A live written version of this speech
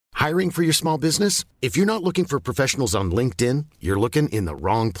Hiring for your small business? If you're not looking for professionals on LinkedIn, you're looking in the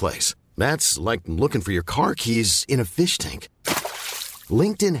wrong place. That's like looking for your car keys in a fish tank.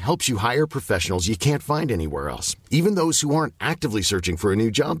 LinkedIn helps you hire professionals you can't find anywhere else, even those who aren't actively searching for a new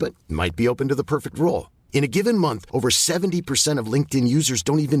job but might be open to the perfect role. In a given month, over 70% of LinkedIn users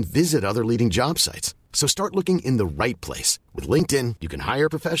don't even visit other leading job sites. So start looking in the right place. With LinkedIn, you can hire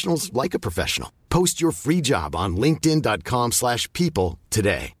professionals like a professional. Post your free job on linkedin.com/people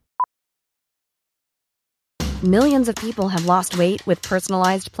today. Millions of people have lost weight with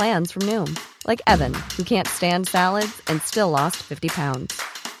personalized plans from Noom. Like Evan, who can't stand salads and still lost 50 pounds.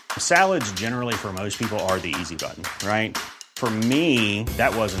 Salads generally for most people are the easy button, right? For me,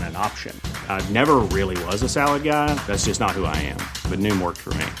 that wasn't an option. I never really was a salad guy. That's just not who I am. But Noom worked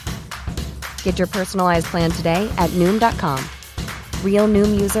for me. Get your personalized plan today at Noom.com. Real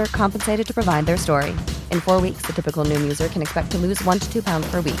Noom user compensated to provide their story. In 4 weeks, the typical Noom user can expect to lose 1 to 2 pounds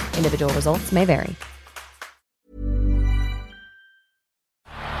per week. Individual results may vary.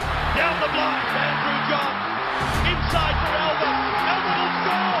 Down the block, Andrew John. Inside for Albert. Albert will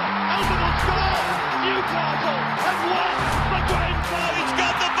score. Albert will score. Newcastle have won the grand final. He's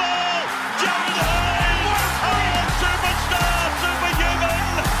got the ball. Jared Hayes. Oh, superstar,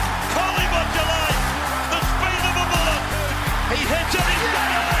 superhuman. Collie Butterlight. The speed of a bullet. He hits it. He's got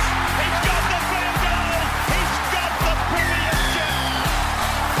it. He's got the field goal. He's got the premiership.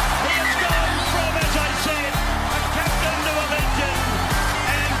 He has gone from, as I said, a captain to a legend.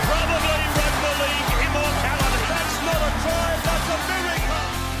 And probably rugby league immortality. That's not a try, that's a miracle.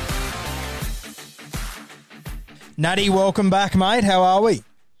 Nutty, welcome back, mate. How are we?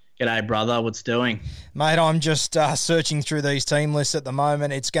 G'day, brother. What's doing? Mate, I'm just searching through these team lists at the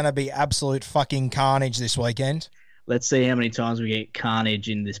moment. It's going to be absolute fucking carnage this weekend. Let's see how many times we get carnage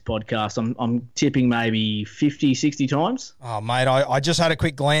in this podcast. I'm tipping maybe 50, 60 times. Oh, mate, I just had a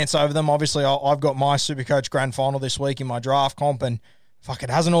quick glance over them. Obviously, I've got my Supercoach Grand Final this week in my draft comp, and fuck,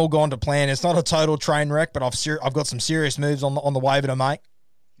 it hasn't all gone to plan. It's not a total train wreck, but I've got some serious moves on the waiver to make.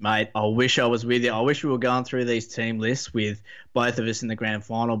 Mate, I wish I was with you. I wish we were going through these team lists with both of us in the grand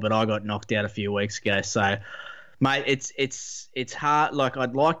final, but I got knocked out a few weeks ago. So, mate, it's hard. Like,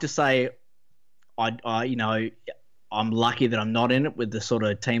 I'd like to say I'm lucky that I'm not in it with the sort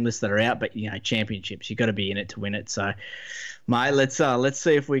of team lists that are out, but championships, you got to be in it to win it. So, mate, let's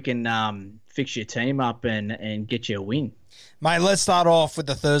see if we can fix your team up and get you a win. Mate, let's start off with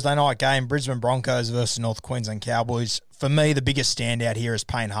the Thursday night game, Brisbane Broncos versus North Queensland Cowboys. For me, the biggest standout here is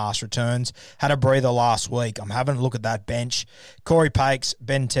Payne Haas returns. Had a breather last week. I'm having a look at that bench. Corey Pakes,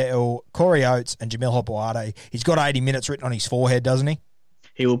 Ben Teo, Corey Oates, and Jamil Hopoate. He's got 80 minutes written on his forehead, doesn't he?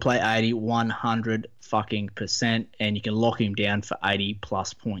 He will play 80, 100%, and you can lock him down for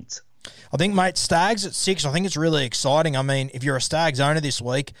 80-plus points. I think, mate, Stags at 6, I think it's really exciting. I mean, if you're a Stags owner this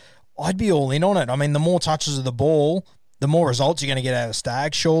week, I'd be all in on it. I mean, the more touches of the ball, the more results you're going to get out of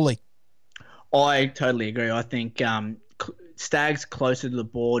Stags, surely. I totally agree. I think Stags closer to the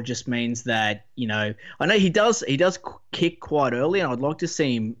ball just means that, I know he does kick quite early, and I'd like to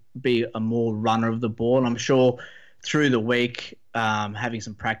see him be a more runner of the ball. And I'm sure through the week, having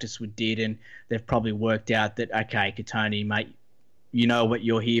some practice with Dearden, they've probably worked out that, okay, Katoni, mate, you know what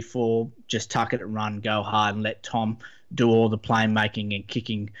you're here for. Just tuck it and run, go hard, and let Tom do all the playmaking and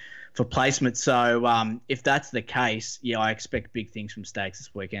kicking for placement. So if that's the case, I expect big things from Stags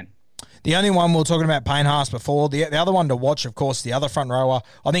this weekend. The only one we were talking about Payne Haas before, the other one to watch, of course, the other front rower,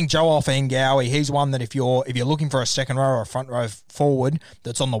 I think Joe Alfengawi, he's one that if you're looking for a second row or a front row forward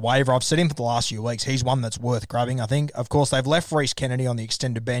that's on the waiver, I've said him for the last few weeks, he's one that's worth grabbing, I think. Of course, they've left Reece Kennedy on the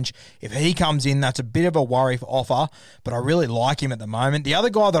extended bench. If he comes in, that's a bit of a worry for Offa, but I really like him at the moment. The other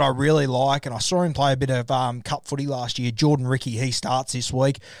guy that I really like, and I saw him play a bit of cup footy last year, Jordan Ricky, he starts this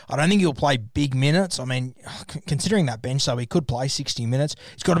week. I don't think he'll play big minutes. I mean, considering that bench, so he could play 60 minutes.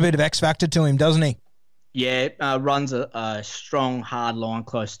 He's got a bit of X factor to him, doesn't he? Yeah, runs a strong, hard line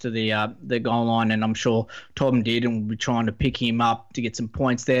close to the goal line, and I'm sure Tom Dearden will be trying to pick him up to get some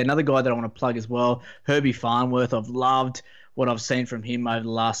points there. Another guy that I want to plug as well, Herbie Farnworth. I've loved what I've seen from him over the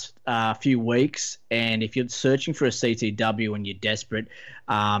last few weeks, and if you're searching for a CTW and you're desperate,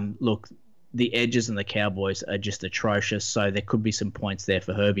 look, the edges and the Cowboys are just atrocious, so there could be some points there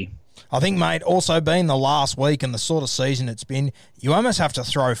for Herbie. I think, mate, also being the last week and the sort of season it's been, you almost have to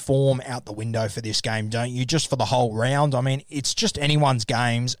throw form out the window for this game, don't you, just for the whole round? I mean, it's just anyone's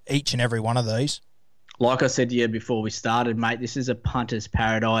games, each and every one of these. Like I said to you before we started, mate, this is a punter's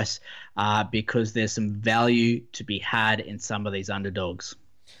paradise because there's some value to be had in some of these underdogs.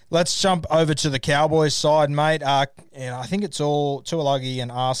 Let's jump over to the Cowboys side, mate. And I think it's all Tuolagi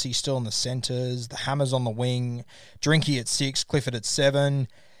and Arcee still in the centres, the Hammers on the wing, Drinky at 6, Clifford at 7.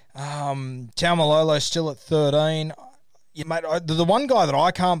 Taumalolo's still at 13. Mate, the one guy that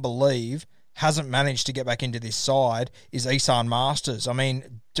I can't believe hasn't managed to get back into this side is Isan Masters. I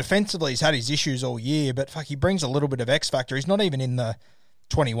mean, defensively he's had his issues all year, but fuck, he brings a little bit of X factor. He's not even in the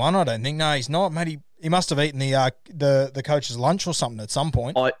 21, I don't think. No, he's not. Mate, he must have eaten the coach's lunch or something at some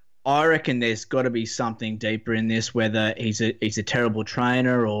point. I reckon there's got to be something deeper in this, whether he's a terrible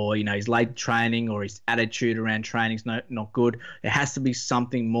trainer or, he's late training or his attitude around training's not good. It has to be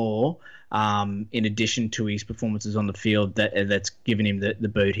something more in addition to his performances on the field that's given him the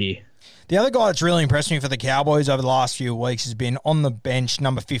boot here. The other guy that's really impressed me for the Cowboys over the last few weeks has been on the bench,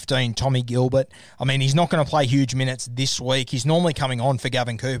 number 15, Tommy Gilbert. I mean, he's not going to play huge minutes this week. He's normally coming on for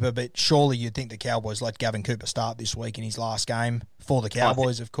Gavin Cooper, but surely you'd think the Cowboys let Gavin Cooper start this week in his last game for the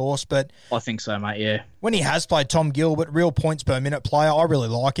Cowboys, of course. But I think so, mate, yeah. When he has played Tom Gilbert, real points per minute player, I really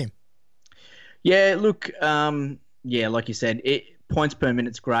like him. Yeah, look, like you said, points per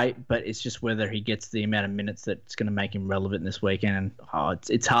minute's great, but it's just whether he gets the amount of minutes that's going to make him relevant this weekend. And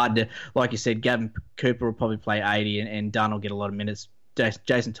it's hard to, like you said, Gavin Cooper will probably play 80 and Dunn will get a lot of minutes.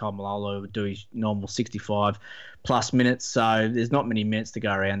 Jason Taumalolo will do his normal 65 plus minutes, so there's not many minutes to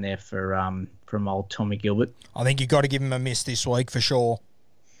go around there from old Tommy Gilbert. I think you've got to give him a miss this week for sure.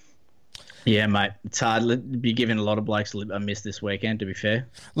 Yeah, mate. It's hard to be giving a lot of blokes a miss this weekend, to be fair.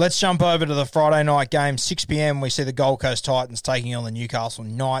 Let's jump over to the Friday night game. 6 p.m, we see the Gold Coast Titans taking on the Newcastle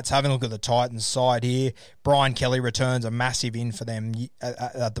Knights. Having a look at the Titans side here, Brian Kelly returns a massive in for them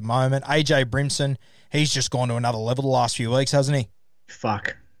at the moment. AJ Brimson, he's just gone to another level the last few weeks, hasn't he?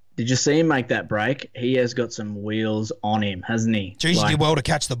 Fuck. Did you see him make that break? He has got some wheels on him, hasn't he? Jeez, he did well to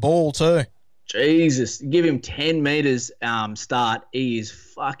catch the ball too. Jesus, give him 10 metres start, he is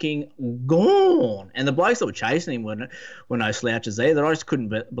fucking gone. And the blokes that were chasing him were no slouches either. I just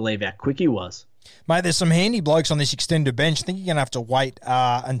couldn't believe how quick he was. Mate, there's some handy blokes on this extended bench. I think you're going to have to wait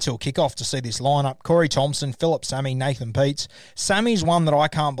until kickoff to see this lineup. Corey Thompson, Philip Sammy, Nathan Peets. Sammy's one that I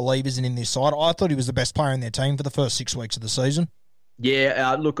can't believe isn't in this side. I thought he was the best player in their team for the first 6 weeks of the season.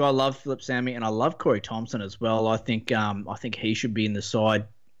 Yeah, look, I love Philip Sammy and I love Corey Thompson as well. I think he should be in the side.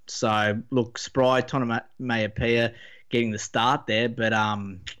 So, look, Spry, Tonomea getting the start there. But, I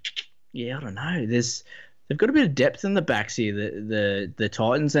don't know. They've got a bit of depth in the backs here, the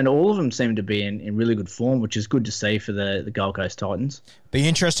Titans, and all of them seem to be in really good form, which is good to see for the Gold Coast Titans. Be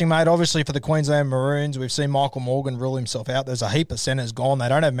interesting, mate. Obviously, for the Queensland Maroons, we've seen Michael Morgan rule himself out. There's a heap of centres gone. They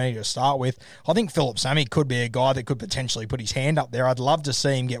don't have many to start with. I think Philip Sammy could be a guy that could potentially put his hand up there. I'd love to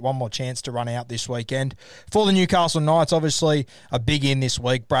see him get one more chance to run out this weekend. For the Newcastle Knights, obviously, a big in this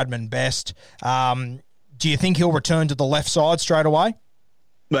week, Bradman Best. Do you think he'll return to the left side straight away?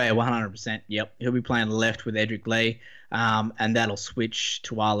 Well, yeah, 100%. Yep. He'll be playing left with Edric Lee, and that'll switch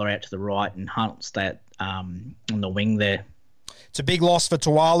Tuala out to the right, and Hunt will stay on the wing there. It's a big loss for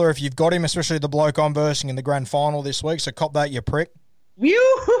Tuala if you've got him, especially the bloke I'm versing in the grand final this week, so cop that, you prick.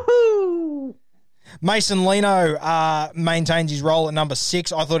 Yoo-hoo-hoo! Mason Lino maintains his role at number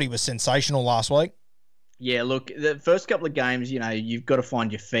 6. I thought he was sensational last week. Yeah, look, the first couple of games, you've got to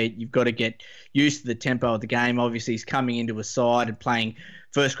find your feet. You've got to get used to the tempo of the game. Obviously, he's coming into a side and playing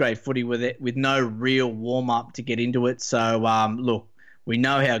first-grade footy with no real warm-up to get into it. So, look, we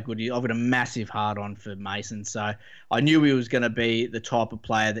know how good he is. I've got a massive hard-on for Mason. So I knew he was going to be the type of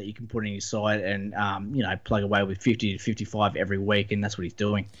player that you can put in his side and, plug away with 50 to 55 every week, and that's what he's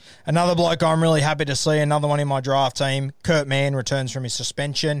doing. Another bloke I'm really happy to see, another one in my draft team. Kurt Mann returns from his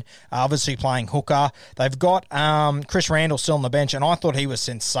suspension, obviously playing hooker. They've got Chris Randall still on the bench, and I thought he was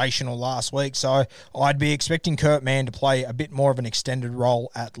sensational last week, so I'd be expecting Kurt Mann to play a bit more of an extended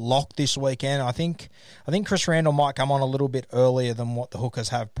role at lock this weekend. I think Chris Randall might come on a little bit earlier than what the hookers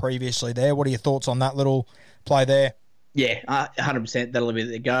have previously there. What are your thoughts on that little play there? Yeah, 100%. That'll be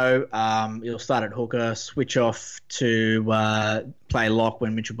the go. You'll start at hooker, switch off to play lock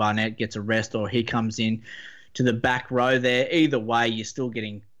when Mitchell Barnett gets a rest or he comes in to the back row there. Either way, you're still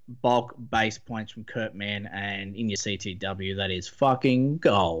getting bulk base points from Kurt Mann, and in your CTW, that is fucking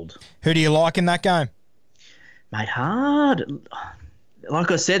gold. Who do you like in that game? Mate, hard.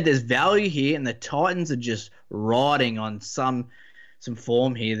 Like I said, there's value here, and the Titans are just riding on some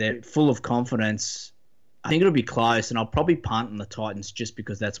form here. They're full of confidence. I think it'll be close, and I'll probably punt on the Titans just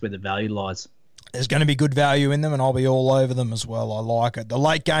because that's where the value lies. There's going to be good value in them, and I'll be all over them as well. I like it. The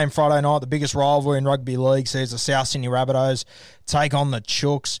late game Friday night, the biggest rivalry in rugby league, sees the South Sydney Rabbitohs take on the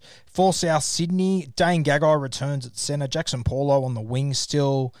Chooks. For South Sydney, Dane Gagai returns at centre. Jackson Paulo on the wing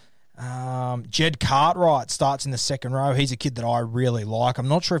still. Jed Cartwright starts in the second row. He's a kid that I really like. I'm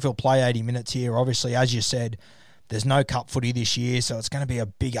not sure if he'll play 80 minutes here. Obviously, as you said, there's no cup footy this year, so it's going to be a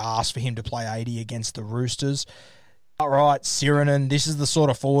big ask for him to play 80 against the Roosters. Right, Sirinen, this is the sort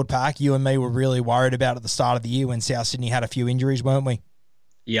of forward pack you and me were really worried about at the start of the year when South Sydney had a few injuries, weren't we?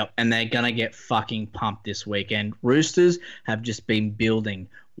 Yep, and they're going to get fucking pumped this weekend. Roosters have just been building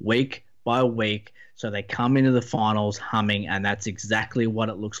week by week, so they come into the finals humming, and that's exactly what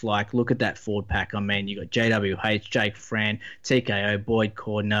it looks like. Look at that forward pack. I mean, you got JWH, Jake Fran, TKO, Boyd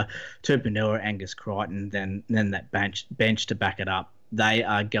Cordner, Tupanua, Angus Crichton, then that bench to back it up. They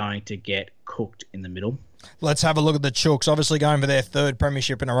are going to get cooked in the middle. Let's have a look at the Chooks. Obviously going for their third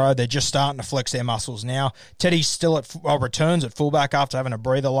premiership in a row. They're just starting to flex their muscles now. Teddy's still returns at fullback after having a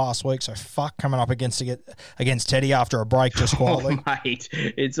breather last week. So fuck coming up against Teddy after a break just quietly. Oh, mate,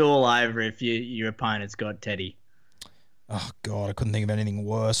 it's all over if your opponent's got Teddy. Oh, God, I couldn't think of anything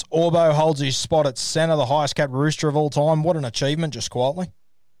worse. Orbo holds his spot at centre, the highest capped Rooster of all time. What an achievement, just quietly.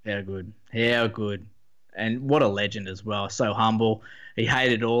 How good. How good. And what a legend as well. So humble. He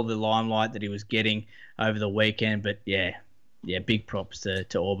hated all the limelight that he was getting over the weekend. But, yeah, big props to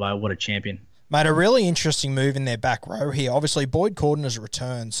Orbo. What a champion. Mate, a really interesting move in their back row here. Obviously, Boyd Cordner has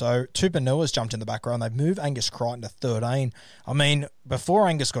returned, so Tupanua's jumped in the back row, and they've moved Angus Crichton to 13. I mean, before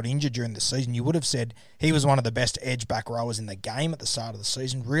Angus got injured during the season, you would have said he was one of the best edge back rowers in the game at the start of the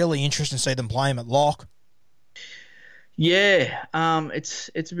season. Really interesting to see them play him at lock. Yeah, it's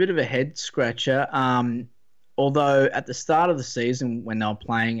a bit of a head scratcher. Although at the start of the season when they were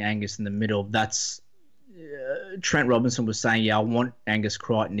playing Angus in the middle, that's Trent Robinson was saying, I want Angus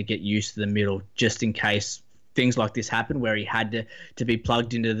Crichton to get used to the middle just in case things like this happen where he had to be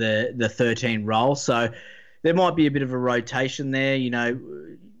plugged into the 13 role. So there might be a bit of a rotation there. You know,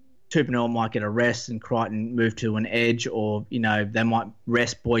 Tupanua might get a rest and Crichton move to an edge, or, you know, they might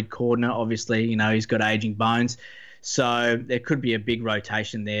rest Boyd Cordner. Obviously, you know, he's got aging bones. So there could be a big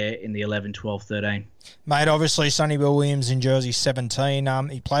rotation there in the 11, 12, 13. Mate, obviously, Sonny Bill Williams in jersey 17.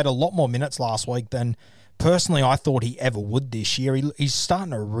 He played a lot more minutes last week than personally I thought he ever would this year. He's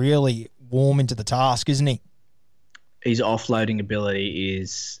starting to really warm into the task, isn't he? His offloading ability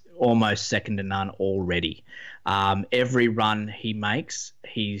is almost second to none already. Every run he makes,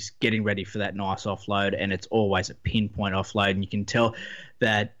 he's getting ready for that nice offload, and it's always a pinpoint offload. And you can tell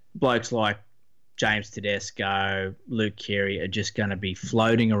that blokes like James Tedesco, Luke Keary are just going to be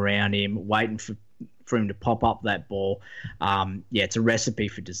floating around him, waiting for him to pop up that ball. It's a recipe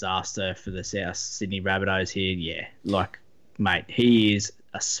for disaster for the South Sydney Rabbitohs here. Yeah, like, mate, he is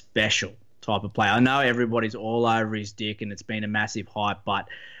a special type of player. I know everybody's all over his dick and it's been a massive hype, but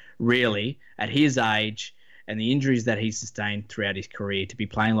really, at his age and the injuries that he's sustained throughout his career, to be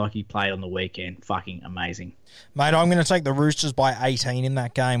playing like he played on the weekend, fucking amazing. Mate, I'm going to take the Roosters by 18 in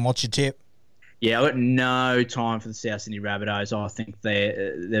that game. What's your tip? Yeah, I've got no time for the South Sydney Rabbitohs. I think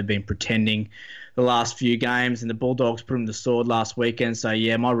they've been pretending the last few games, and the Bulldogs put them to the sword last weekend. So,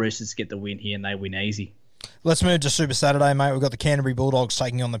 yeah, my Roosters get the win here, and they win easy. Let's move to Super Saturday, mate. We've got the Canterbury Bulldogs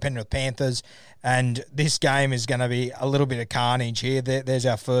taking on the Penrith Panthers, and this game is going to be a little bit of carnage here. There's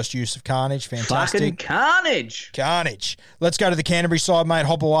our first use of carnage. Fantastic. Fucking carnage. Carnage. Let's go to the Canterbury side, mate.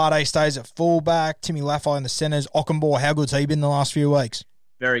 Hopewade stays at fullback. Timmy Laffey in the centres. Ockenbaugh, how good's he been the last few weeks?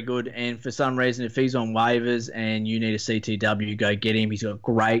 Very good, and for some reason, if he's on waivers and you need a CTW, go get him. He's got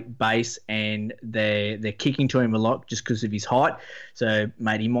great base, and they're kicking to him a lot just because of his height. So,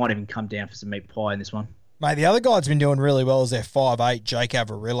 mate, he might even come down for some meat pie in this one. Mate, the other guy that's been doing really well is their 5'8", Jake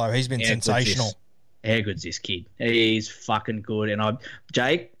Averillo. He's been sensational. How good's this kid? He's fucking good. And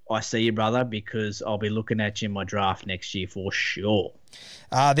Jake, I see you, brother, because I'll be looking at you in my draft next year for sure.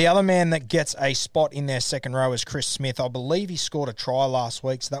 The other man that gets a spot in their second row is Chris Smith. I believe he scored a try last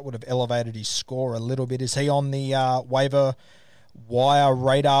week, so that would have elevated his score a little bit. Is he on the waiver wire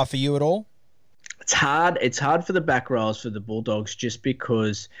radar for you at all? It's hard. It's hard for the back rows for the Bulldogs just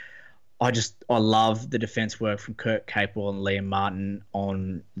because I love the defense work from Kurt Capewell and Liam Martin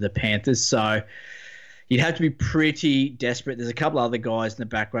on the Panthers. So you'd have to be pretty desperate. There's a couple other guys in the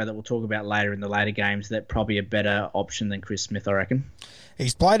back row that we'll talk about later in the later games that probably a better option than Chris Smith, I reckon.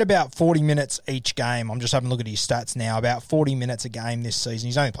 He's played about 40 minutes each game. I'm just having a look at his stats now. About 40 minutes a game this season.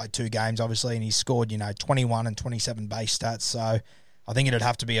 He's only played 2 games, obviously, and he's scored, 21 and 27 base stats. So I think it'd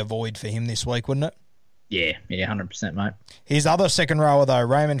have to be a void for him this week, wouldn't it? Yeah, 100%, mate. His other second rower, though,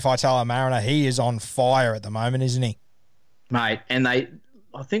 Raymond Faitala-Mariner, he is on fire at the moment, isn't he? Mate, and I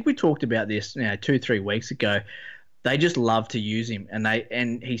think we talked about this 2-3 weeks ago. They just love to use him,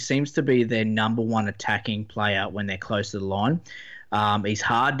 and he seems to be their number one attacking player when they're close to the line. He's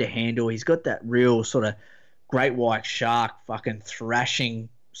hard to handle. He's got that real sort of great white shark fucking thrashing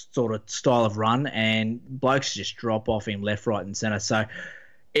sort of style of run, and blokes just drop off him left, right, and centre. So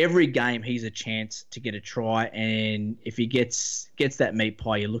every game he's a chance to get a try, and if he gets that meat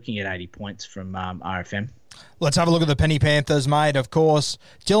pie, you're looking at 80 points from RFM. Let's have a look at the Penny Panthers, mate. Of course,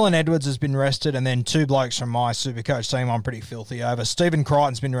 Dylan Edwards has been rested, and then two blokes from my Supercoach team I'm pretty filthy over. Stephen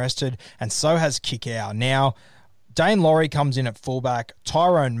Crichton's been rested, and so has Kickow. Now, Dane Laurie comes in at fullback,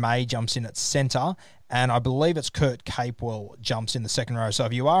 Tyrone May jumps in at centre, and I believe it's Kurt Capewell jumps in the second row. So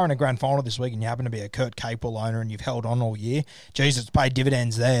if you are in a grand final this week and you happen to be a Kurt Capewell owner and you've held on all year, geez, it's paid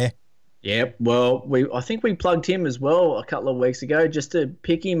dividends there. Yep, well, I think we plugged him as well a couple of weeks ago just to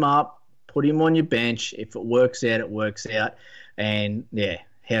pick him up, put him on your bench. If it works out, it works out. And, yeah,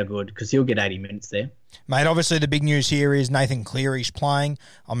 how good, because he'll get 80 minutes there. Mate, obviously the big news here is Nathan Cleary's playing.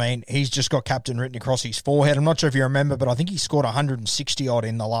 I mean, he's just got captain written across his forehead. I'm not sure if you remember, but I think he scored 160-odd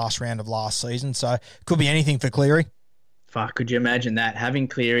in the last round of last season, so could be anything for Cleary. Fuck, could you imagine that? Having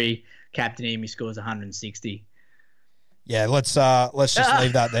Cleary captain him, he scores 160. Yeah, let's just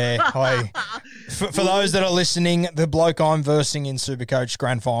leave that there. For those that are listening, the bloke I'm versing in Supercoach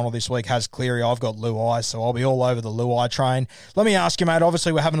Grand Final this week has Cleary. I've got Luai, so I'll be all over the Luai train. Let me ask you, mate,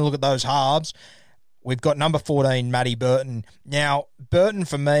 obviously we're having a look at those halves. We've got number 14, Matty Burton. Now, Burton,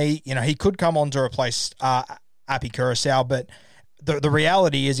 for me, he could come on to replace Appy Curacao, but the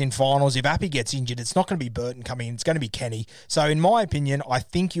reality is in finals, if Appy gets injured, it's not going to be Burton coming in. It's going to be Kenny. So, in my opinion, I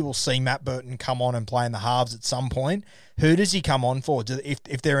think you will see Matt Burton come on and play in the halves at some point. Who does he come on for?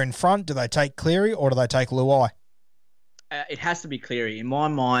 If they're in front, do they take Cleary or do they take Luai? It has to be Cleary. In my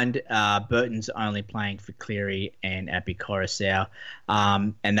mind, Burton's only playing for Cleary and Appy Curacao,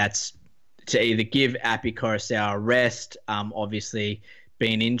 and that's to either give Appy Curacao a rest. Obviously,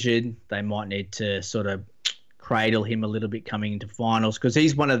 being injured, they might need to sort of cradle him a little bit coming into finals because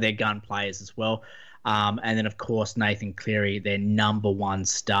he's one of their gun players as well. And then, of course, Nathan Cleary, their number one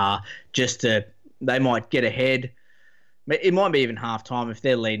star. They might get ahead. It might be even half-time. If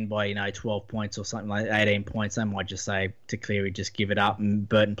they're leading by, 12 points or something like 18 points, they might just say to Cleary, just give it up and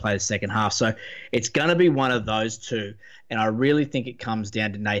Burton play the second half. So it's going to be one of those two. And I really think it comes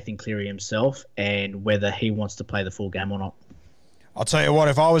down to Nathan Cleary himself and whether he wants to play the full game or not. I'll tell you what,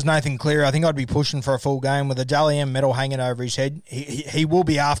 if I was Nathan Cleary, I think I'd be pushing for a full game with a Dally M medal hanging over his head. He will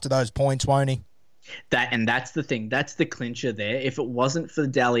be after those points, won't he? That's the thing. That's the clincher there. If it wasn't for the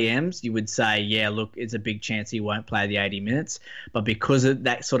Dally M's, you would say, yeah, look, it's a big chance he won't play the 80 minutes. But because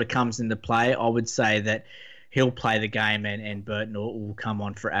that sort of comes into play, I would say that he'll play the game and Burton will come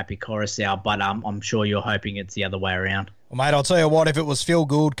on for Appy Curacao. But I'm sure you're hoping it's the other way around. Well, mate, I'll tell you what, if it was Phil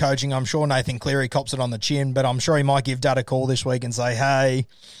Gould coaching, I'm sure Nathan Cleary cops it on the chin, but I'm sure he might give Dad a call this week and say, hey,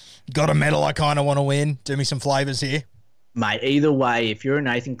 got a medal I kind of want to win. Do me some flavours here. Mate, either way, if you're a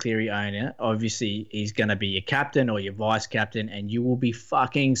Nathan Cleary owner, obviously he's going to be your captain or your vice captain, and you will be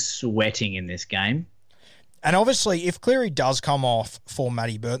fucking sweating in this game. And obviously, if Cleary does come off for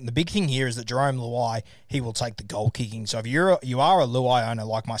Matty Burton, the big thing here is that Jerome Luai, he will take the goal kicking. So if you are a Luai owner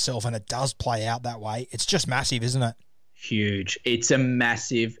like myself, and it does play out that way, it's just massive, isn't it? Huge. It's a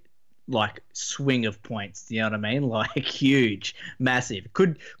massive, swing of points. Do you know what I mean? Huge, massive.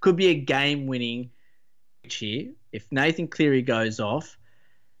 Could be a game-winning here. If Nathan Cleary goes off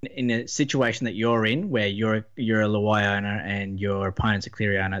in a situation that you're in, where you're a Luai owner and your opponent's a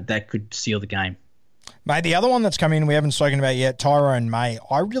Cleary owner, that could seal the game. Mate, the other one that's come in we haven't spoken about yet, Tyrone May.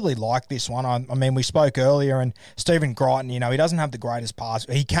 I really like this one. I mean, we spoke earlier, and Stephen Crichton, he doesn't have the greatest pass.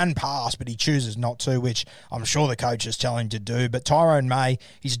 He can pass, but he chooses not to, which I'm sure the coaches tell him to do. But Tyrone May,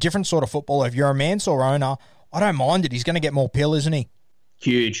 he's a different sort of footballer. If you're a Mansour owner, I don't mind it. He's going to get more pill, isn't he?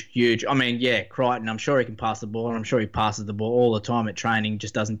 Huge. I mean, yeah, Crichton, I'm sure he can pass the ball, and I'm sure he passes the ball all the time at training,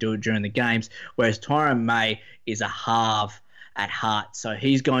 just doesn't do it during the games, whereas Tyrone May is a halve at heart, so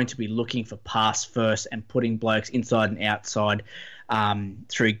he's going to be looking for pass first and putting blokes inside and outside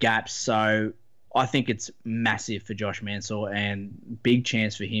through gaps. So I think it's massive for Josh Mansour and big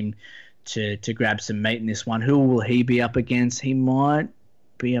chance for him to grab some meat in this one. Who will he be up against? He might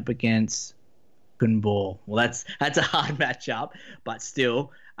be up against Ball. Well, that's a hard matchup, but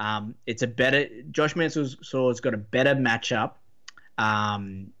still, it's a better. Josh Mansour's got a better matchup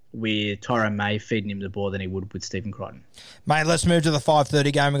with Tyrone May feeding him the ball than he would with Stephen Crichton. Mate, let's move to the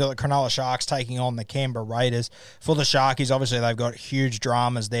 5:30 game. We've got the Cronulla Sharks taking on the Canberra Raiders. For the Sharkies, obviously they've got huge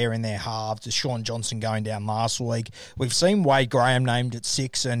dramas there in their halves. There's Sean Johnson going down last week. We've seen Wade Graham named at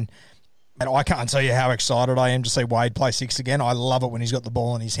 6, and I can't tell you how excited I am to see Wade play 6 again. I love it when he's got the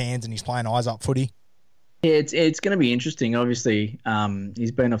ball in his hands and he's playing eyes-up footy. Yeah, it's going to be interesting. Obviously,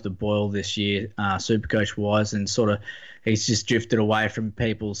 he's been off the boil this year, Supercoach-wise, and sort of he's just drifted away from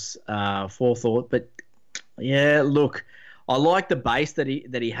people's forethought. But, yeah, look, I like the base that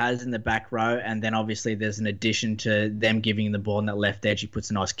he has in the back row, and then obviously there's an addition to them giving the ball on that left edge. He puts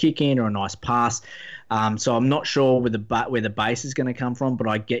a nice kick in or a nice pass. So I'm not sure where the base is going to come from, but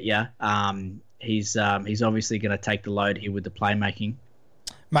I get you. He's obviously going to take the load here with the playmaking.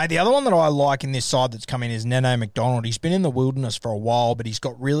 Mate, the other one that I like in this side that's come in is Nene McDonald. He's been in the wilderness for a while, but he's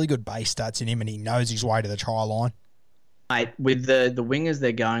got really good base stats in him, and he knows his way to the try line. Mate, with the wingers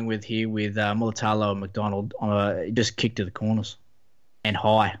they're going with here with Mulatalo and McDonald, just kick to the corners and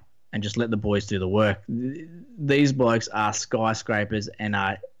high and just let the boys do the work. These blokes are skyscrapers and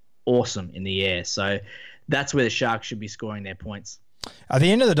are awesome in the air. So that's where the Sharks should be scoring their points. At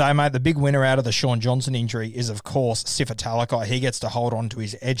the end of the day, mate, the big winner out of the Sean Johnson injury is, of course, Sifa Talakai. He gets to hold on to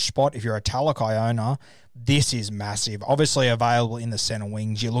his edge spot. If you're a Talakai owner, this is massive. Obviously available in the centre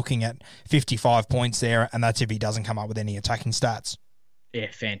wings. You're looking at 55 points there, and that's if he doesn't come up with any attacking stats.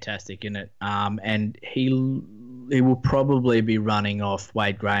 Yeah, fantastic, isn't it? And he will probably be running off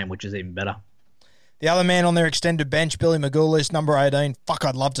Wade Graham, which is even better. The other man on their extended bench, Billy Magoulis, number 18. Fuck,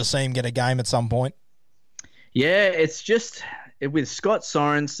 I'd love to see him get a game at some point. Yeah, it's just... with Scott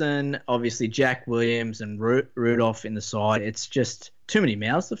Sorensen, obviously Jack Williams and Rudolph in the side, it's just too many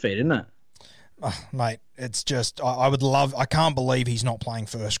mouths to feed, isn't it? Oh, mate, it's just, I can't believe he's not playing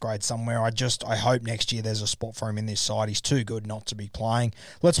first grade somewhere. I hope next year there's a spot for him in this side. He's too good not to be playing.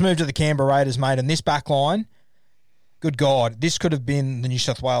 Let's move to the Canberra Raiders, mate, and this back line, good God, this could have been the New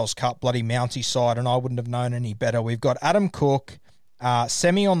South Wales Cup bloody Mountie side, and I wouldn't have known any better. We've got Adam Cook,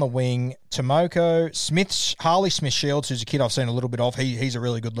 Semi on the wing, Tomoko, Harley Smith-Shields, who's a kid I've seen a little bit of. He's a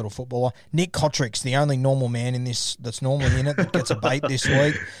really good little footballer. Nick Kotrick's the only normal man in this that's normally in it that gets a bait this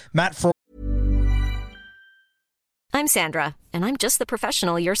week. Matt Frawley. I'm Sandra, and I'm just the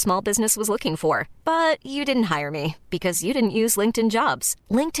professional your small business was looking for. But you didn't hire me because you didn't use LinkedIn Jobs.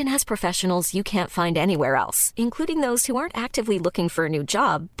 LinkedIn has professionals you can't find anywhere else, including those who aren't actively looking for a new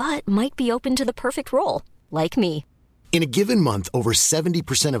job, but might be open to the perfect role, like me. In a given month, over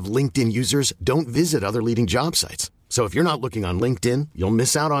 70% of LinkedIn users don't visit other leading job sites. So if you're not looking on LinkedIn, you'll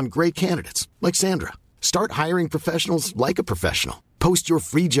miss out on great candidates like Sandra. Start hiring professionals like a professional. Post your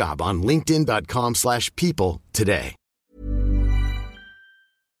free job on linkedin.com/people today.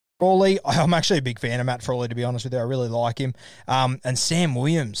 Frawley, I'm actually a big fan of Matt Frawley, to be honest with you. I really like him. And Sam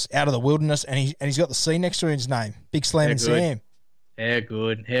Williams out of the wilderness, and he's got the C next to his name. Big Slam and Sam. How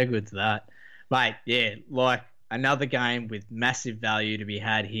good's that? Mate, yeah, like another game with massive value to be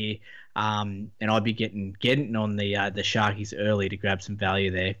had here. And I'd be getting on the Sharkies early to grab some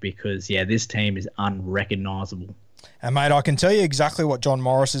value there because, yeah, this team is unrecognisable. And, mate, I can tell you exactly what John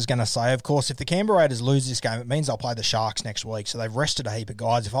Morris is going to say. Of course, if the Canberra Raiders lose this game, it means they'll play the Sharks next week. So they've rested a heap of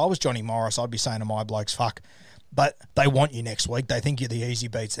guys. If I was Johnny Morris, I'd be saying to my blokes, fuck, but they want you next week. They think you're the easy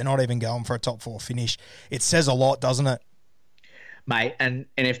beats. They're not even going for a top four finish. It says a lot, doesn't it? Mate, and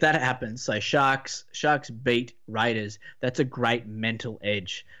if that happens, so Sharks beat Raiders, that's a great mental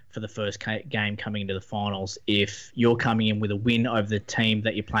edge for the first game coming into the finals if you're coming in with a win over the team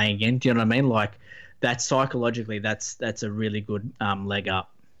that you're playing again. Do you know what I mean? Like, that psychologically, that's a really good leg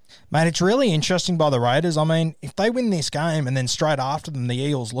up. Mate, it's really interesting by the Raiders. I mean, if they win this game and then straight after them the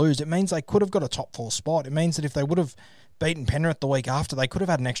Eels lose, it means they could have got a top four spot. It means that if they would have beaten Penrith the week after, they could have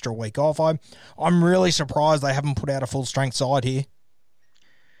had an extra week off. I'm really surprised they haven't put out a full-strength side here.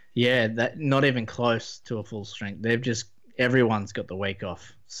 Yeah, that not even close to a full strength. Everyone's got the week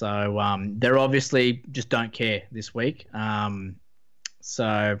off. So they're obviously just don't care this week.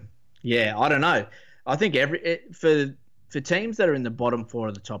 So, yeah, I don't know. I think for teams that are in the bottom four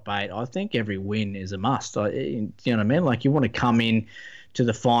of the top eight, I think every win is a must. You know what I mean? Like, you want to come in to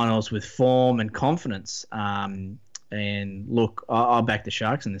the finals with form and confidence. And look, I'll back the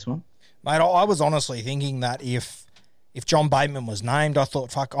Sharks in this one. Mate, I was honestly thinking that if John Bateman was named, I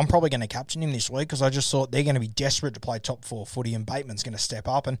thought, fuck, I'm probably going to captain him this week because I just thought they're going to be desperate to play top four footy and Bateman's going to step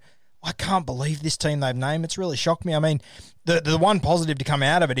up. And I can't believe this team they've named. It's really shocked me. I mean, the one positive to come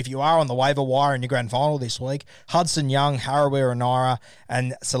out of it, if you are on the waiver wire in your grand final this week, Hudson Young, Harawira Naira,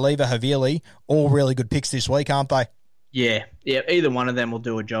 and Saliva Havili, all really good picks this week, aren't they? Yeah, either one of them will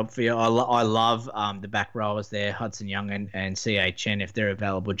do a job for you. I love the back rowers there, Hudson Young and CA Chen. If they're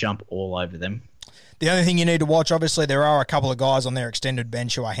available, jump all over them. The only thing you need to watch, obviously, there are a couple of guys on their extended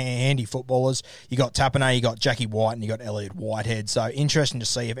bench who are handy footballers. You got Tapane, you got Jackie White, and you got Elliot Whitehead. So interesting to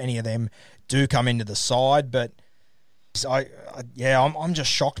see if any of them do come into the side. But I'm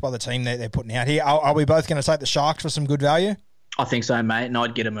just shocked by the team they're putting out here. Are we both going to take the Sharks for some good value? I think so, mate, and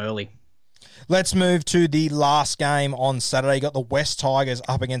I'd get them early. Let's move to the last game on Saturday. Got the West Tigers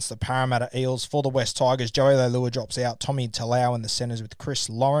up against the Parramatta Eels. For the West Tigers, Joey Leilua drops out. Tommy Talau in the centres with Chris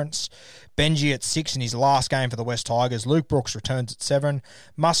Lawrence. Benji at 6 in his last game for the West Tigers. Luke Brooks returns at 7.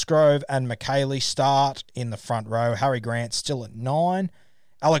 Musgrove and McKaylee start in the front row. Harry Grant still at 9.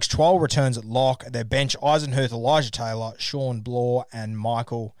 Alex Twal returns at lock. At their bench, Eisenhuth, Elijah Taylor, Sean Bloor and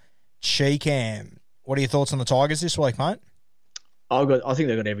Michael Cheekham. What are your thoughts on the Tigers this week, mate? I think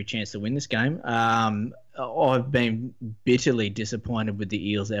they've got every chance to win this game. I've been bitterly disappointed with the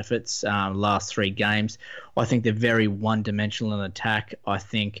Eels' efforts last 3 games. I think they're very one-dimensional in attack. I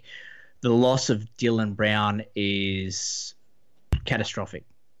think the loss of Dylan Brown is catastrophic,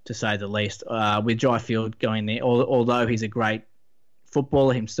 to say the least. With Jai Field going there, although he's a great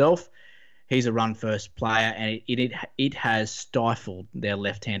footballer himself, he's a run-first player, and it has stifled their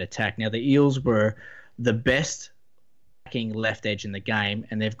left-hand attack. Now, the Eels were the best left edge in the game,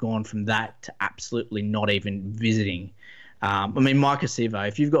 and they've gone from that to absolutely not even visiting. Micah Sivo,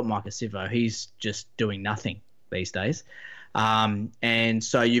 if you've got Micah Sivo, he's just doing nothing these days. And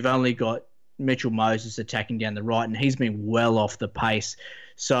so you've only got Mitchell Moses attacking down the right, and he's been well off the pace.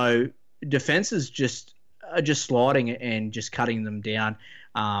 So defenses are just sliding and just cutting them down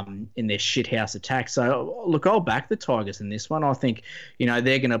in their shithouse attack. So, look, I'll back the Tigers in this one. I think, they're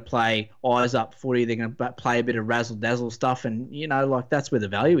going to play eyes up footy. They're going to play a bit of razzle-dazzle stuff, and, that's where the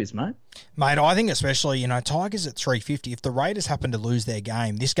value is, mate. Mate, I think especially, Tigers at 350. If the Raiders happen to lose their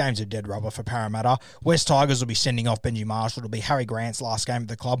game, this game's a dead rubber for Parramatta. West Tigers will be sending off Benji Marshall. It'll be Harry Grant's last game at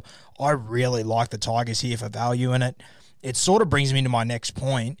the club. I really like the Tigers here for value in it. It sort of brings me to my next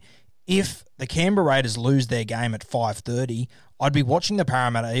point. If the Canberra Raiders lose their game at 5:30, I'd be watching the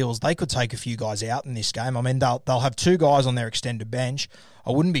Parramatta Eels. They could take a few guys out in this game. They'll have 2 guys on their extended bench.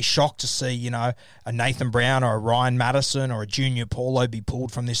 I wouldn't be shocked to see, a Nathan Brown or a Ryan Madison or a Junior Paulo be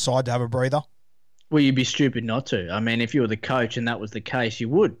pulled from this side to have a breather. Well, you'd be stupid not to. If you were the coach and that was the case, you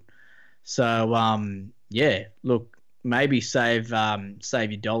would. So, look, maybe save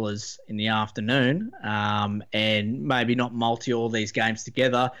your dollars in the afternoon, and maybe not multi all these games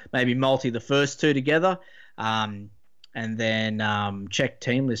together. Maybe multi the first 2 together, and then check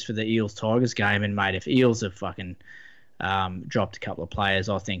team list for the Eels-Tigers game. And, mate, if Eels have fucking dropped a couple of players,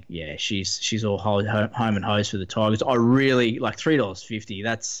 I think, she's all home and hose for the Tigers. I really like $3.50.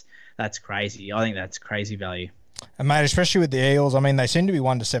 That's crazy. I think that's crazy value. And, mate, especially with the Eels, they seem to be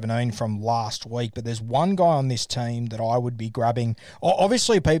 1-17 from last week, but there's one guy on this team that I would be grabbing.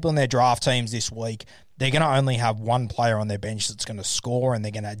 Obviously, people in their draft teams this week, they're going to only have one player on their bench that's going to score, and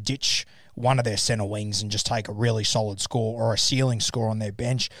they're going to ditch one of their centre wings and just take a really solid score or a ceiling score on their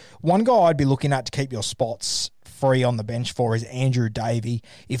bench. One guy I'd be looking at to keep your spots free on the bench for is Andrew Davey.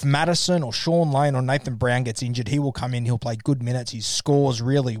 If Madison or Sean Lane or Nathan Brown gets injured, he will come in, he'll play good minutes, he scores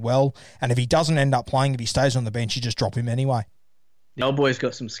really well, and if he doesn't end up playing, if he stays on the bench, you just drop him anyway. The old boy's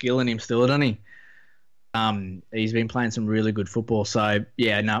got some skill in him still, doesn't he? He's been playing some really good football, so I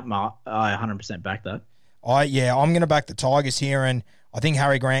 100% back that. I'm going to back the Tigers here, and I think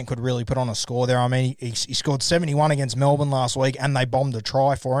Harry Grant could really put on a score there. He scored 71 against Melbourne last week, and they bombed a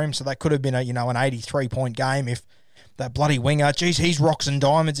try for him, so that could have been an 83-point game if that bloody winger. Geez, he's rocks and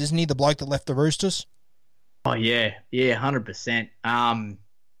diamonds, isn't he? The bloke that left the Roosters. Oh 100%.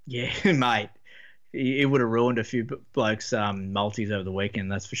 Mate, it would have ruined a few blokes' multis over the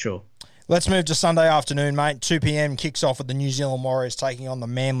weekend. That's for sure. Let's move to Sunday afternoon, mate. 2 p.m. kicks off with the New Zealand Warriors taking on the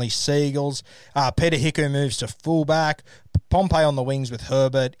Manly Seagulls. Peter Hiku moves to fullback. Pompey on the wings with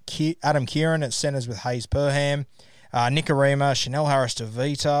Herbert. Adam Kieran at centres with Hayes Perham. Nikorima, Chanel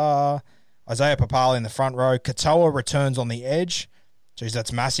Harris-Tavita. Isaiah Papali in the front row. Katoa returns on the edge. Geez,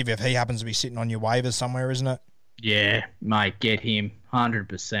 that's massive if he happens to be sitting on your waivers somewhere, isn't it? Yeah, mate, get him.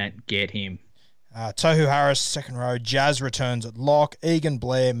 100% get him. Tohu Harris, second row. Jazz returns at lock. Egan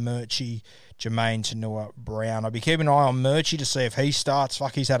Blair, Murchie, Jermaine Tanua, Brown. I'll be keeping an eye on Murchie to see if he starts.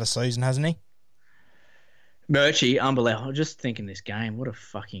 Fuck, he's had a season, hasn't he? Murchie, unbelievable. I'm just thinking this game, what a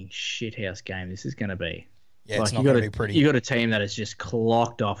fucking shithouse game this is going to be. Yeah, it's not going to be pretty. You got a team that is just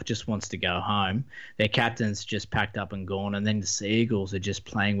clocked off, just wants to go home. Their captain's just packed up and gone, and then the Seagulls are just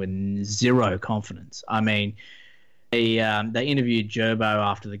playing with zero confidence. They interviewed Gerbo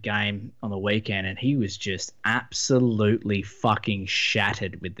after the game on the weekend, and he was just absolutely fucking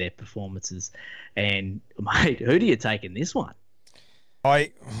shattered with their performances. And, mate, who do you take in this one?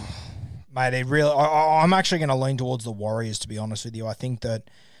 I'm actually going to lean towards the Warriors, to be honest with you. I think that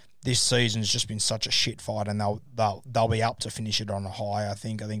this season's just been such a shit fight, and they'll be up to finish it on a high. I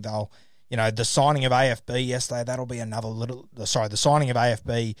think they'll the signing of AFB yesterday, that'll be another little... Sorry, the signing of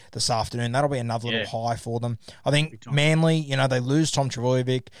AFB this afternoon, that'll be another little high for them. I think Manly, they lose Tom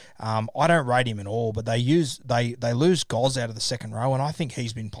Trbojevic. I don't rate him at all, but they lose Goz out of the second row, and I think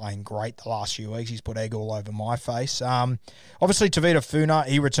he's been playing great the last few weeks. He's put egg all over my face. Obviously, Tavita Funa,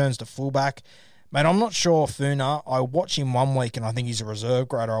 he returns to fullback. Mate, I'm not sure Funa. I watch him one week and I think he's a reserve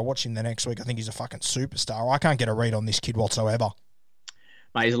grader. I watch him the next week. I think he's a fucking superstar. I can't get a read on this kid whatsoever.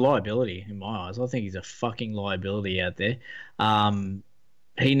 Mate, he's a liability in my eyes. I think he's a fucking liability out there.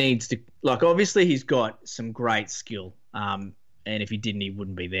 He needs to... obviously he's got some great skill. And if he didn't, he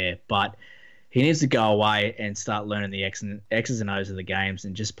wouldn't be there. But he needs to go away and start learning the X's and O's of the games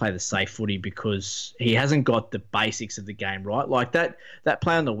and just play the safe footy because he hasn't got the basics of the game right. Like that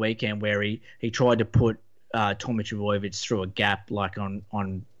play on the weekend where he tried to put Tommy Trbojevic through a gap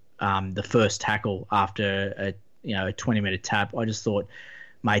on the first tackle after a 20-meter tap. I just thought,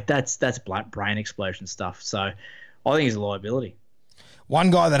 mate, that's brain explosion stuff. So I think he's a liability. One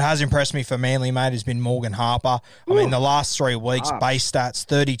guy that has impressed me for Manly, mate, has been Morgan Harper. I mean, the last 3 weeks, base stats,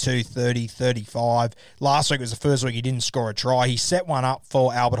 32, 30, 35. Last week was the first week he didn't score a try. He set one up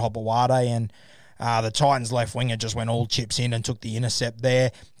for Albert Hopewade, and the Titans left winger just went all chips in and took the intercept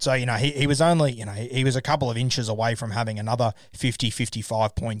there. So, he was only, he was a couple of inches away from having another 50,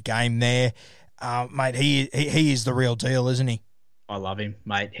 55-point game there. Mate, he is the real deal, isn't he? I love him,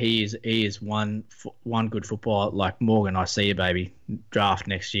 mate. He is one good footballer. Like Morgan, I see you, baby. Draft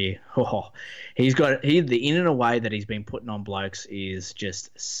next year. The in and away that he's been putting on blokes is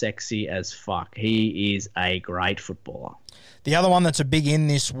just sexy as fuck. He is a great footballer. The other one that's a big in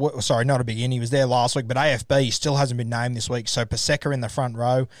this... Sorry, not a big in. He was there last week, but AFB still hasn't been named this week. So Paseka in the front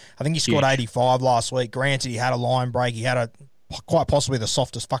row. I think he scored 85 last week. Granted, he had a line break. He had quite possibly the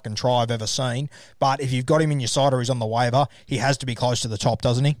softest fucking try I've ever seen. But if you've got him in your side or he's on the waiver, he has to be close to the top,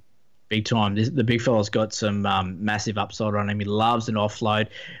 doesn't he? Big time. The big fella's got some massive upside on him. He loves an offload.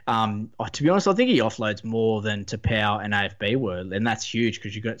 To be honest, I think he offloads more than Tapau and AFB were, and that's huge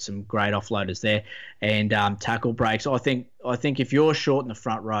because you've got some great offloaders there. And tackle breaks. I think if you're short in the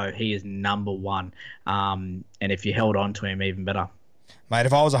front row, he is number one. And if you held on to him, even better. Mate,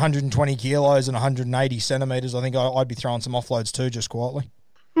 if I was 120 kilos and 180 centimetres, I think I'd be throwing some offloads too, just quietly.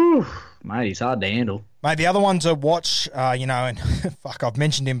 Ooh, mate, he's hard to handle. Mate, the other one to watch, and fuck, I've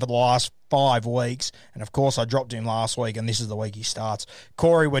mentioned him for the last 5 weeks, and of course I dropped him last week, and this is the week he starts.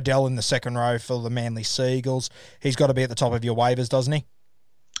 Corey Waddell in the second row for the Manly Seagulls. He's got to be at the top of your waivers, doesn't he?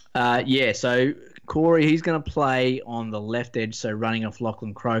 Yeah, so Corey, he's going to play on the left edge, so running off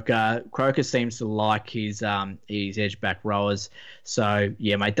Lachlan Croker. Croker seems to like his edge back rowers. So,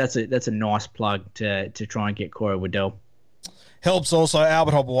 yeah, mate, that's a nice plug to try and get Corey Waddell. Helps also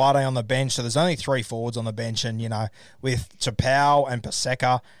Albert Hopewade on the bench. So there's only 3 forwards on the bench. And, with Tapau and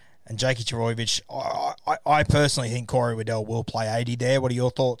Paseka and Jakey Trbojevic, I personally think Corey Waddell will play 80 there. What are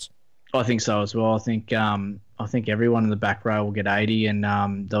your thoughts? I think so as well. I think everyone in the back row will get 80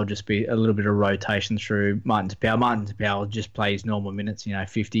 and there'll just be a little bit of rotation through Martin Tapau. Martin Tapau will just play his normal minutes,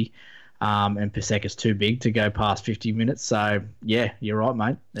 50. And Paseka's too big to go past 50 minutes. So, yeah, you're right,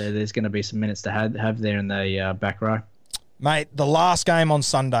 mate. There's going to be some minutes to have there in the back row. Mate, the last game on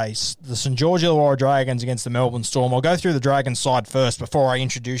Sundays, the St. George Illawarra Dragons against the Melbourne Storm. I'll go through the Dragons side first before I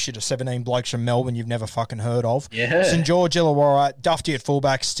introduce you to 17 blokes from Melbourne you've never fucking heard of. Yeah. St. George Illawarra, Dufty at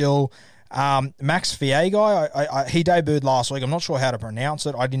fullback still. Max Fiego, he debuted last week. I'm not sure how to pronounce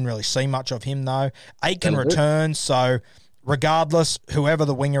it. I didn't really see much of him, though. Aiken returns, so regardless, whoever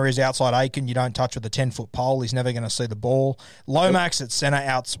the winger is outside Aiken, you don't touch with a 10-foot pole. He's never going to see the ball. Lomax at centre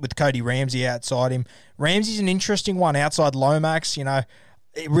out with Cody Ramsey outside him. Ramsey's an interesting one outside Lomax. It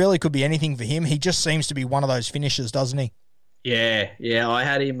really could be anything for him. He just seems to be one of those finishers, doesn't he? Yeah. I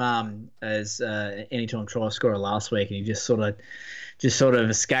had him as anytime try scorer last week, and he just sort of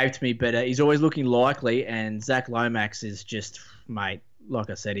escaped me. But he's always looking likely, and Zach Lomax is just, mate,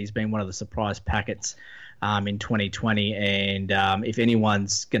 like I said, he's been one of the surprise packets in 2020, and if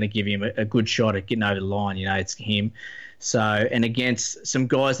anyone's going to give him a good shot at getting over the line, it's him. So, and against some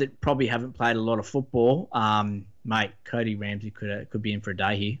guys that probably haven't played a lot of football, mate, Cody Ramsey could be in for a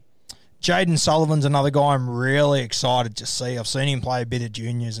day here. Jaden Sullivan's another guy I'm really excited to see. I've seen him play a bit of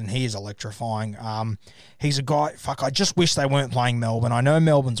juniors, and he is electrifying. He's a guy, I just wish they weren't playing Melbourne. I know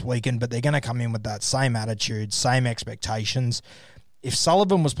Melbourne's weakened, but they're going to come in with that same attitude, same expectations. If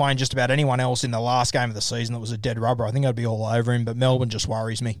Sullivan was playing just about anyone else in the last game of the season that was a dead rubber, I think I'd be all over him, but Melbourne just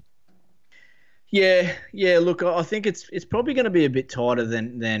worries me. Yeah. Look, I think it's probably going to be a bit tighter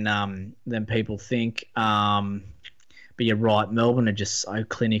than people think, But you're right, Melbourne are just so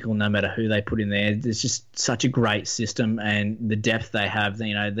clinical no matter who they put in there. There's just such a great system, and the depth they have,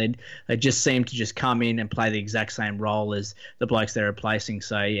 they just seem to just come in and play the exact same role as the blokes they're replacing.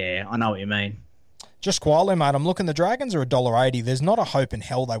 So, yeah, I know what you mean. Just quietly, mate, I'm looking, the Dragons are $1.80. There's not a hope in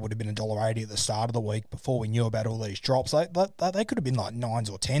hell they would have been $1.80 at the start of the week before we knew about all these drops. They could have been like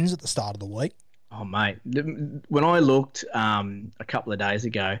 9s or 10s at the start of the week. Oh, mate. When I looked a couple of days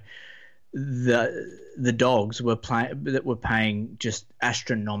ago, the dogs were paying just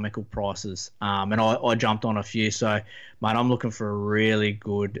astronomical prices, and I jumped on a few. So, mate, I'm looking for a really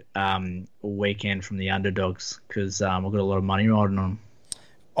good weekend from the underdogs because I've got a lot of money riding on them.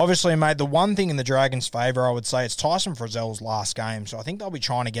 Obviously, mate, the one thing in the Dragons' favour, I would say, it's Tyson Frizzell's last game, so I think they'll be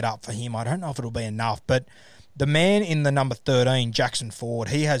trying to get up for him. I don't know if it'll be enough, but the man in the number 13, Jackson Ford,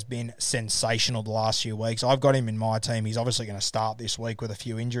 he has been sensational the last few weeks. I've got him in my team. He's obviously going to start this week with a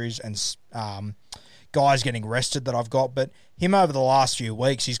few injuries and guys getting rested that I've got, but him over the last few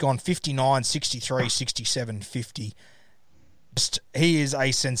weeks, he's gone 59, 63, 67, 50. He is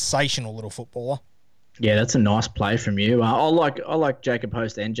a sensational little footballer. Yeah, that's a nice play from you. I like Jacob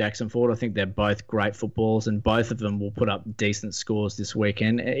Host and Jackson Ford. I think they're both great footballers, and both of them will put up decent scores this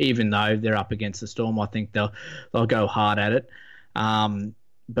weekend. Even though they're up against the Storm, I think they'll go hard at it.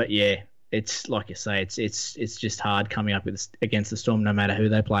 But yeah, it's like you say, it's just hard coming up against the Storm, no matter who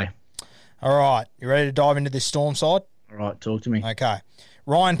they play. All right, you ready to dive into this Storm side? All right, talk to me. Okay,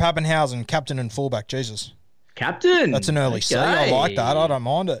 Ryan Pappenhausen, captain and fullback. Jesus, captain. That's an early C. I like that. I don't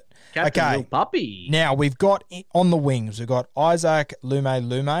mind it. Captain Little Puppy. Now, we've got on the wings, we've got Isaac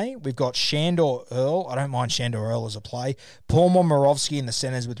Lume. We've got Shandor Earl. I don't mind Shandor Earl as a play. Paul Momirovski in the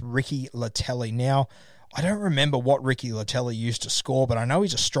centres with Ricky Latelli. Now, I don't remember what Ricky Latelli used to score, but I know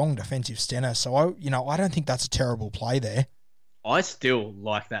he's a strong defensive centre, so I don't think that's a terrible play there. I still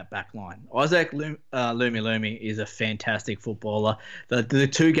like that back line. Isaac Lumi is a fantastic footballer. The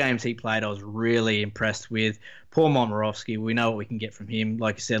two games he played, I was really impressed with. Paul Momirovski, we know what we can get from him.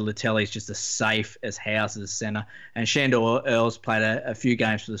 Like you said, Latelli's just as safe as houses centre. And Shandor Earls played a few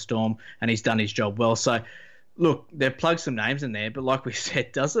games for the Storm, and he's done his job well. So, look, they've plugged some names in there, but like we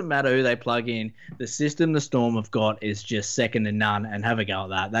said, doesn't matter who they plug in. The system the Storm have got is just second to none, and have a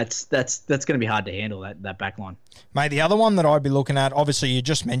go at that. That's going to be hard to handle, that back line. Mate, the other one that I'd be looking at, obviously you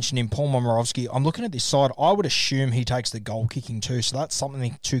just mentioned him, Paul Momirovski. I'm looking at this side. I would assume he takes the goal kicking too, so that's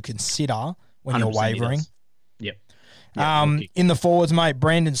something to consider when you're wavering. Yep. In the forwards, mate,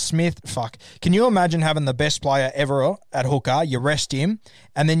 Brandon Smith, can you imagine having the best player ever at hooker, you rest him,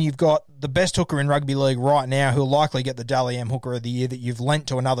 and then you've got the best hooker in rugby league right now who'll likely get the Dally M Hooker of the Year that you've lent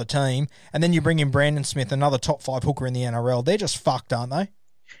to another team, and then you bring in Brandon Smith, another top 5 hooker in the NRL. They're just fucked, aren't they?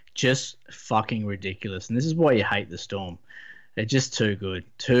 Just fucking ridiculous. And this is why you hate the Storm. They're just too good.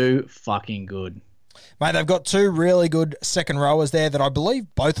 Too fucking good. Mate, they've got two really good second rowers there that I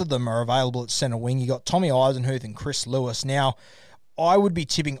believe both of them are available at centre wing. You got Tommy Eisenhuth and Chris Lewis. Now, I would be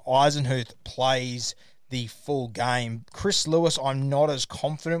tipping Eisenhuth plays the full game. Chris Lewis, I'm not as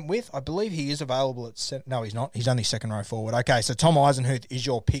confident with. I believe he is available at centre. No, he's not. He's only second row forward. Okay, so Tom Eisenhuth is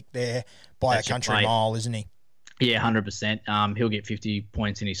your pick there by a country mile, isn't he? Yeah, 100%. He'll get 50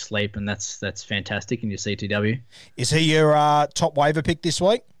 points in his sleep, and that's fantastic in your CTW. Is he your top waiver pick this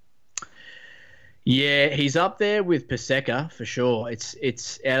week? Yeah, he's up there with Paseka for sure.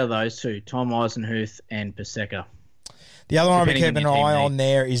 It's out of those two, Tom Eisenhuth and Paseka. The other one I'll be keeping an eye on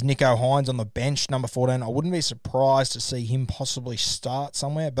there is Nico Hines on the bench, number 14. I wouldn't be surprised to see him possibly start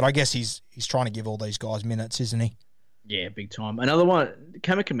somewhere, but I guess he's trying to give all these guys minutes, isn't he? Yeah, big time. Another one,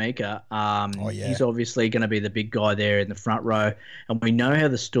 Kamakamika. He's obviously going to be the big guy there in the front row, and we know how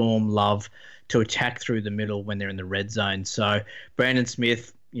the Storm love to attack through the middle when they're in the red zone. So Brandon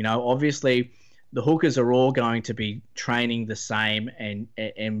Smith, obviously the hookers are all going to be training the same and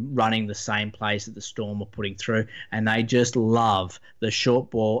running the same plays that the Storm are putting through, and they just love the short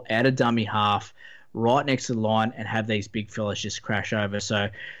ball out of dummy half right next to the line and have these big fellas just crash over. So,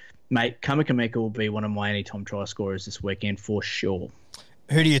 mate, Kamakamika will be one of my anytime try scorers this weekend for sure.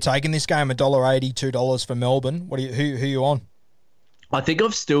 Who do you take in this game? $1.80, $2 for Melbourne. Who you on? I think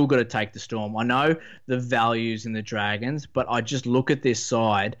I've still got to take the Storm. I know the values in the Dragons, but I just look at this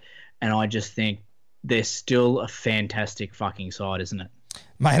side and I just think they're still a fantastic fucking side, isn't it?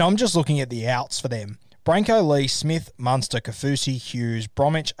 Mate, I'm just looking at the outs for them. Branko Lee, Smith, Munster, Kafusi, Hughes,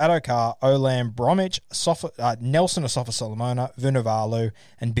 Bromwich, Adokar, Olam, Bromwich, Nelson Asafa-Solomona, Vunivalu,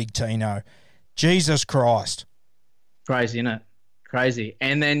 and Big Tino. Jesus Christ. Crazy, isn't it? Crazy.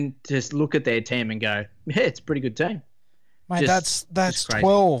 And then just look at their team and go, yeah, it's a pretty good team. Mate, that's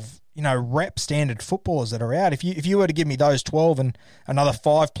 12, rep standard footballers that are out. If you were to give me those 12 and another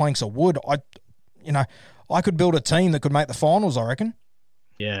 5 planks of wood, I could build a team that could make the finals, I reckon.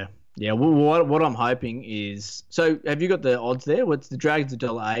 Yeah. Yeah, well, what I'm hoping is... So, have you got the odds there? What's the Dragons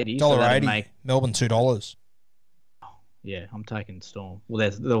 $1.80? $1.80, Melbourne $2. Yeah, I'm taking Storm. Well,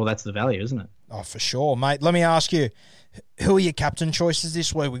 that's the value, isn't it? Oh, for sure, mate. Let me ask you, who are your captain choices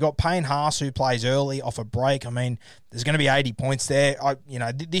this week? We've got Payne Haas, who plays early off a break. I mean, there's going to be 80 points there.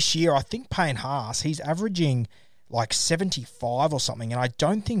 This year, I think Payne Haas, he's averaging like 75 or something, and I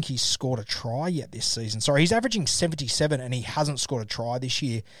don't think he's scored a try yet this season. Sorry, he's averaging 77, and he hasn't scored a try this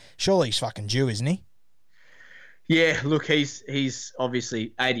year. Surely he's fucking due, isn't he? Yeah, look, he's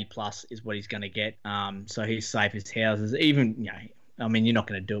obviously 80 plus is what he's going to get. So he's safe as houses. Even, I mean, you're not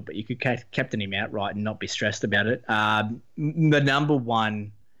going to do it, but you could captain him outright and not be stressed about it. The number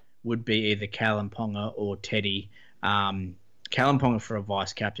one would be either Callum Ponga or Teddy. Callum Ponga for a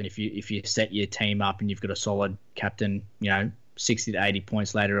vice captain. If you set your team up and you've got a solid captain, 60 to 80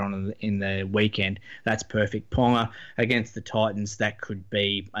 points later on in the weekend, that's perfect. Ponga against the Titans, that could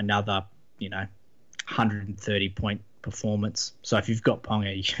be another, 130 point performance. So if you've got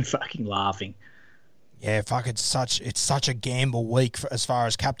Ponga, you're fucking laughing. Yeah, fuck, it's such a gamble week as far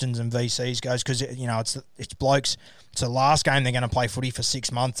as captains and VCs goes, because it's blokes. It's the last game they're going to play footy for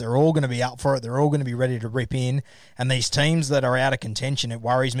 6 months. They're all going to be up for it. They're all going to be ready to rip in. And these teams that are out of contention, it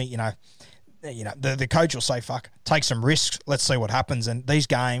worries me. The coach will say, "Fuck, take some risks. Let's see what happens." And these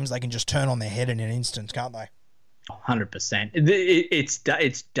games, they can just turn on their head in an instant, can't they? 100%.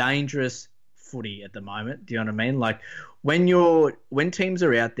 It's dangerous footy at the moment. Do you know what I mean? Like when teams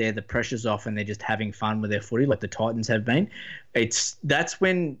are out there, the pressure's off and they're just having fun with their footy, like the Titans have been. That's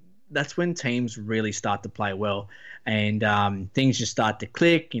when teams really start to play well, and things just start to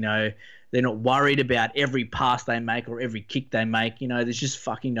click. They're not worried about every pass they make or every kick they make. There's just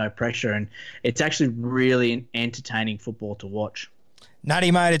fucking no pressure, and it's actually really entertaining football to watch.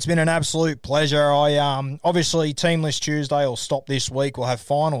 Natty, mate, it's been an absolute pleasure. Obviously, Team List Tuesday will stop this week. We'll have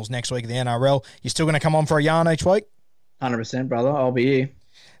finals next week of the NRL. You still going to come on for a yarn each week? 100%, brother. I'll be here.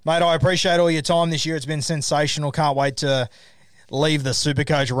 Mate, I appreciate all your time this year. It's been sensational. Can't wait to leave the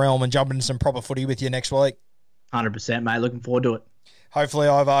Supercoach realm and jump into some proper footy with you next week. 100%, mate. Looking forward to it. Hopefully,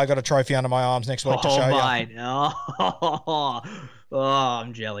 I've got a trophy under my arms next week to show mate. you. Oh,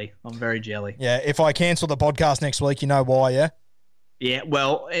 I'm jelly. I'm very jelly. Yeah, if I cancel the podcast next week, you know why, yeah? Yeah,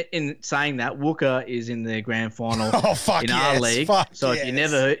 well, in saying that, Wooker is in the grand final our league. So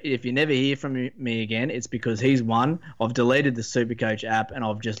if you never hear from me again, it's because he's won. I've deleted the Supercoach app and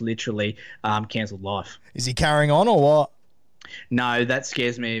I've just literally cancelled life. Is he carrying on or what? No, that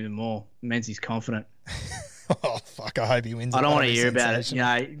scares me even more. It means he's confident. Oh, fuck, I hope he wins. I don't want to hear about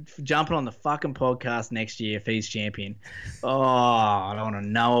it. Jumping on the fucking podcast next year if he's champion. Oh, I don't want to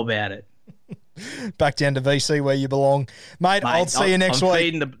know about it. Back down to VC where you belong. Mate, I'll see you next week.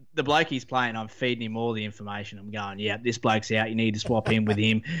 Feeding the bloke he's playing, I'm feeding him all the information. I'm going, yeah, this bloke's out. You need to swap him with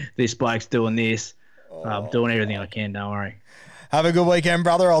him. This bloke's doing this. I'm doing everything I can. Don't worry. Have a good weekend,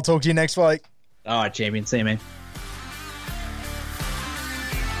 brother. I'll talk to you next week. All right, champion. See you, man.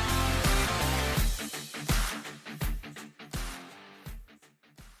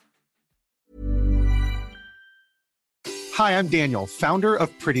 Hi, I'm Daniel, founder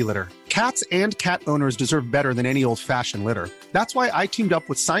of Pretty Litter. Cats and cat owners deserve better than any old-fashioned litter. That's why I teamed up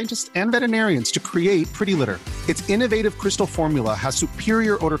with scientists and veterinarians to create Pretty Litter. Its innovative crystal formula has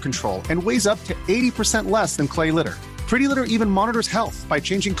superior odor control and weighs up to 80% less than clay litter. Pretty Litter even monitors health by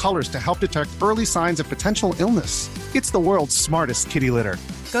changing colors to help detect early signs of potential illness. It's the world's smartest kitty litter.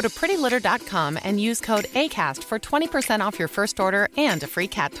 Go to prettylitter.com and use code ACAST for 20% off your first order and a free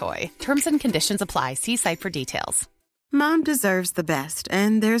cat toy. Terms and conditions apply. See site for details. Mom deserves the best,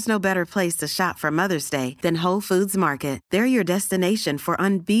 and there's no better place to shop for Mother's Day than Whole Foods Market. They're your destination for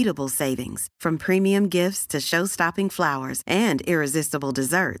unbeatable savings, from premium gifts to show-stopping flowers and irresistible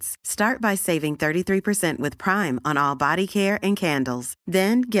desserts. Start by saving 33% with Prime on all body care and candles.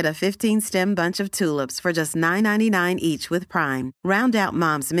 Then get a 15-stem bunch of tulips for just $9.99 each with Prime. Round out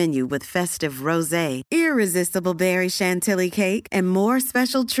Mom's menu with festive rosé, irresistible berry chantilly cake, and more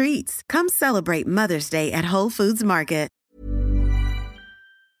special treats. Come celebrate Mother's Day at Whole Foods Market.